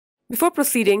Before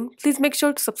proceeding, please make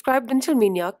sure to subscribe Dental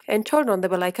Maniac and turn on the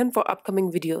bell icon for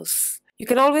upcoming videos. You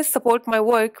can always support my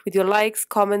work with your likes,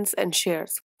 comments, and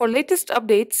shares. For latest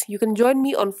updates, you can join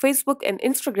me on Facebook and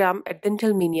Instagram at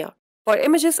Dental Maniac. For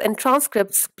images and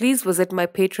transcripts, please visit my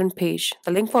Patreon page,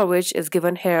 the link for which is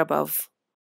given here above.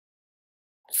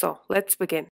 So, let's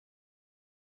begin.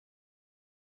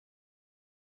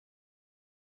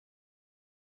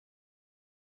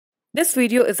 This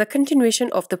video is a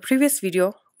continuation of the previous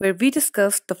video where we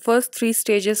discussed the first 3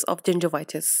 stages of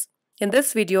gingivitis. In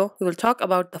this video, we will talk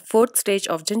about the 4th stage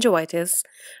of gingivitis,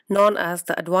 known as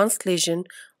the advanced lesion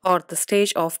or the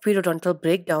stage of periodontal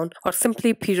breakdown or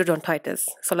simply periodontitis.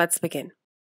 So let's begin.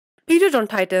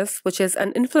 Periodontitis, which is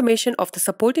an inflammation of the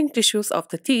supporting tissues of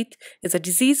the teeth, is a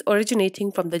disease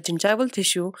originating from the gingival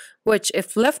tissue, which,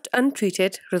 if left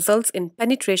untreated, results in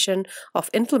penetration of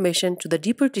inflammation to the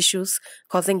deeper tissues,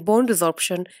 causing bone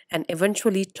resorption and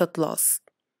eventually tooth loss.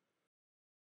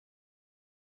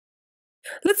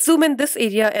 Let's zoom in this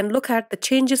area and look at the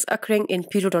changes occurring in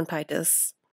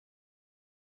periodontitis.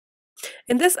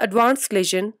 In this advanced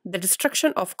lesion, the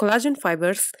destruction of collagen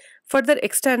fibers further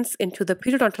extends into the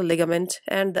periodontal ligament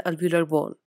and the alveolar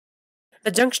bone.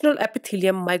 The junctional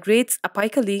epithelium migrates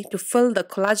apically to fill the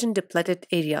collagen-depleted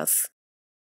areas.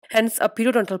 Hence, a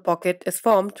periodontal pocket is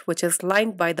formed, which is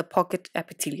lined by the pocket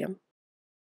epithelium.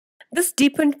 This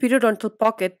deepened periodontal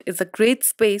pocket is a great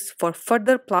space for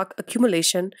further plaque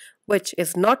accumulation, which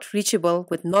is not reachable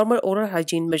with normal oral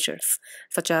hygiene measures,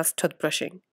 such as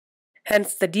toothbrushing.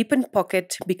 Hence, the deepened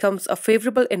pocket becomes a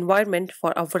favorable environment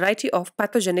for a variety of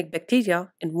pathogenic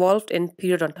bacteria involved in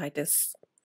periodontitis.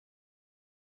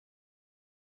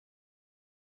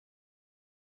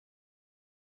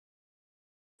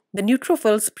 The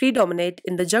neutrophils predominate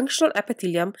in the junctional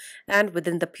epithelium and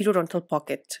within the periodontal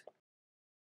pocket.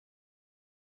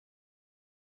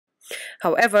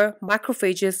 However,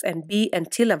 macrophages and B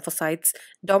and T lymphocytes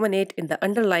dominate in the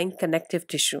underlying connective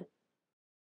tissue.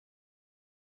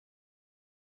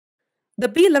 The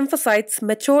B lymphocytes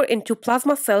mature into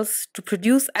plasma cells to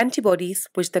produce antibodies,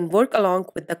 which then work along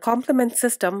with the complement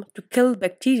system to kill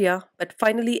bacteria but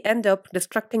finally end up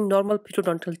destructing normal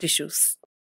periodontal tissues.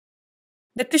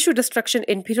 The tissue destruction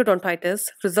in periodontitis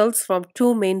results from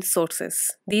 2 main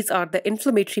sources. These are the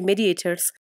inflammatory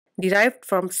mediators derived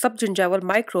from subgingival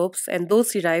microbes and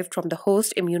those derived from the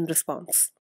host immune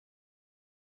response.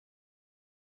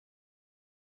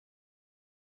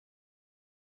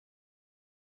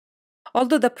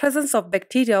 Although the presence of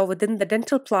bacteria within the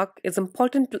dental plaque is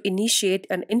important to initiate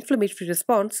an inflammatory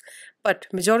response, but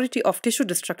majority of tissue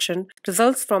destruction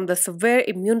results from the severe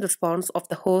immune response of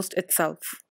the host itself.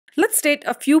 Let's state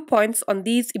a few points on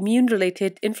these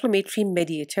immune-related inflammatory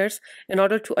mediators in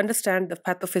order to understand the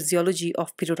pathophysiology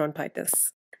of periodontitis.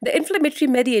 The inflammatory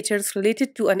mediators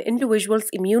related to an individual's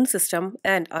immune system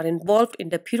and are involved in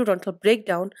the periodontal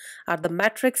breakdown are the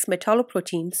matrix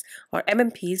metalloproteins or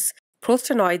MMPs,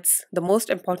 prostanoids, the most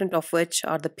important of which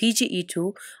are the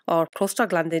PGE2 or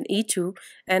prostaglandin E2,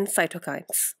 and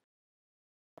cytokines.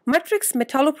 Matrix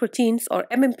metalloproteins or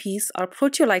MMPs are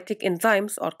proteolytic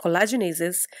enzymes or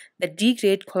collagenases that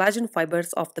degrade collagen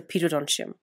fibers of the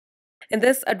periodontium. In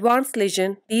this advanced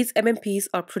lesion, these MMPs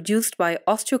are produced by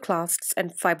osteoclasts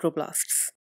and fibroblasts.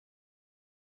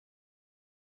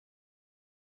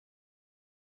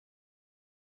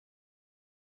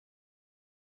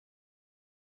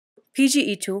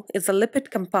 PGE2 is a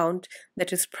lipid compound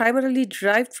that is primarily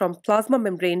derived from plasma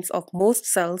membranes of most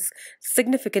cells,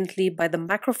 significantly by the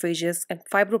macrophages and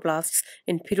fibroblasts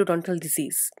in periodontal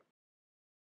disease.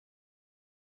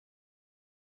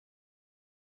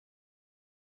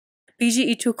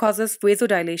 PGE2 causes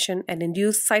vasodilation and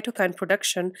induces cytokine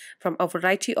production from a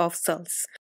variety of cells.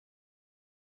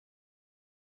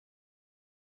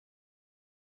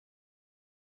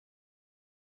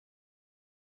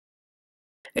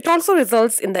 It also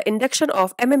results in the induction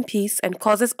of MMPs and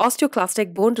causes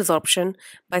osteoclastic bone resorption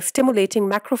by stimulating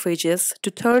macrophages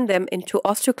to turn them into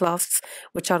osteoclasts,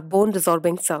 which are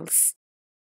bone-resorbing cells.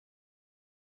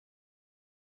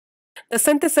 The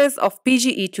synthesis of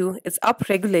PGE2 is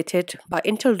upregulated by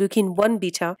interleukin-1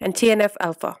 beta and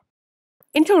TNF-alpha.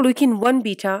 Interleukin-1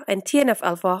 beta and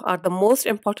TNF-alpha are the most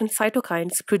important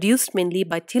cytokines produced mainly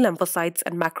by T lymphocytes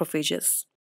and macrophages.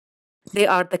 They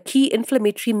are the key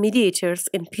inflammatory mediators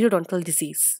in periodontal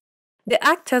disease. They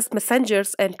act as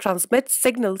messengers and transmit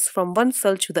signals from one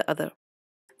cell to the other.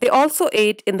 They also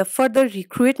aid in the further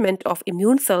recruitment of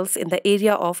immune cells in the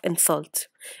area of insult.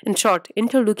 In short,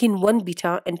 interleukin-1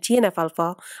 beta and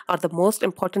TNF-alpha are the most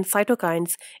important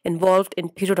cytokines involved in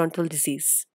periodontal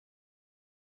disease.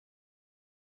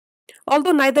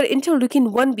 Although neither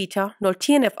interleukin 1 beta nor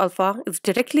TNF alpha is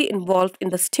directly involved in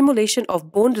the stimulation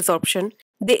of bone resorption,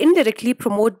 they indirectly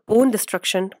promote bone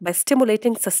destruction by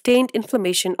stimulating sustained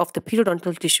inflammation of the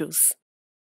periodontal tissues.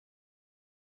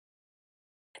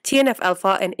 TNF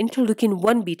alpha and interleukin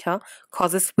 1 beta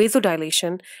causes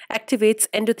vasodilation, activates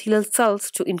endothelial cells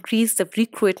to increase the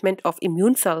recruitment of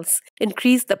immune cells,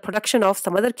 increase the production of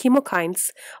some other chemokines,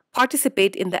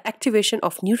 participate in the activation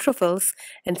of neutrophils,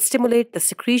 and stimulate the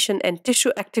secretion and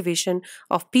tissue activation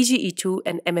of PGE2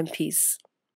 and MMPs.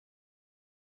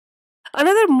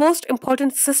 Another most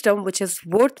important system which is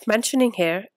worth mentioning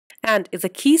here and is a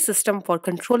key system for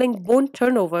controlling bone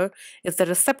turnover is the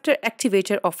receptor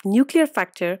activator of nuclear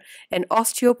factor and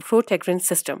osteoprotegrin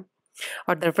system,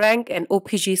 or the RANK and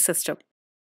OPG system.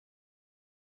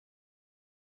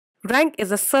 RANK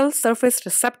is a cell surface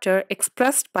receptor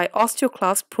expressed by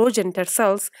osteoclast progenitor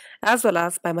cells as well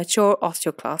as by mature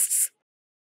osteoclasts.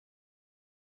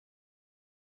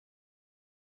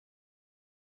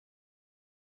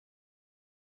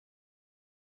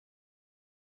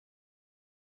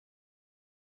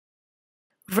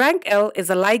 RANK-L is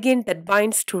a ligand that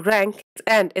binds to RANK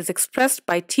and is expressed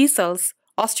by T cells,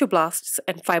 osteoblasts,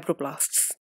 and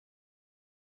fibroblasts.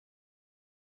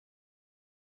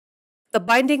 The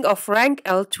binding of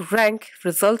RANK-L to RANK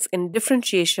results in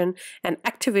differentiation and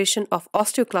activation of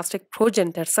osteoclastic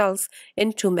progenitor cells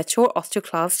into mature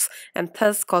osteoclasts and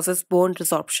thus causes bone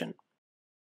resorption.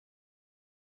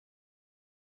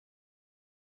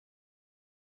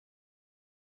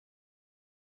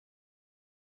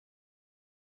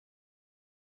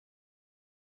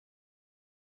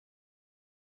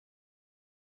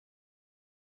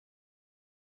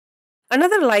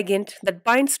 Another ligand that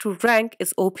binds to RANK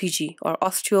is OPG, or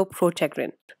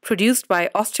osteoprotegrin, produced by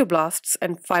osteoblasts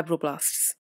and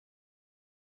fibroblasts.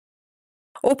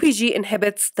 OPG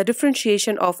inhibits the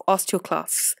differentiation of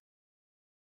osteoclasts.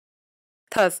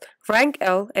 Thus,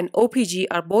 RANK-L and OPG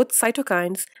are both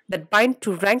cytokines that bind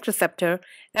to RANK receptor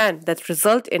and that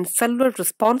result in cellular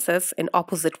responses in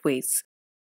opposite ways.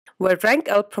 Where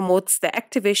RANK-L promotes the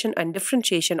activation and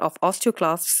differentiation of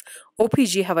osteoclasts,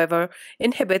 OPG, however,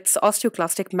 inhibits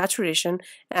osteoclastic maturation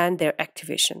and their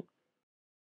activation.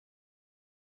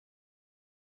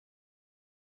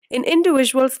 In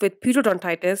individuals with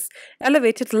periodontitis,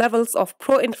 elevated levels of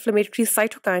pro-inflammatory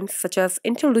cytokines such as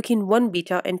interleukin 1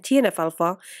 beta and TNF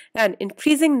alpha and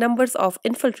increasing numbers of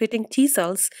infiltrating T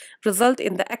cells result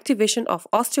in the activation of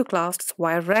osteoclasts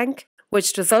via RANK,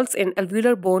 which results in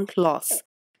alveolar bone loss.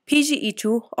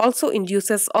 PGE2 also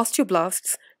induces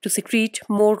osteoblasts to secrete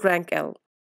more RANK-L.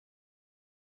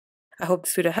 I hope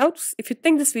this video helps. If you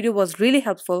think this video was really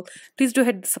helpful, please do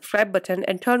hit the subscribe button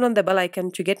and turn on the bell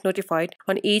icon to get notified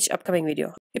on each upcoming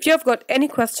video. If you have got any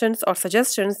questions or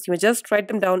suggestions, you may just write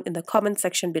them down in the comment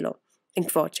section below.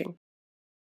 Thanks for watching.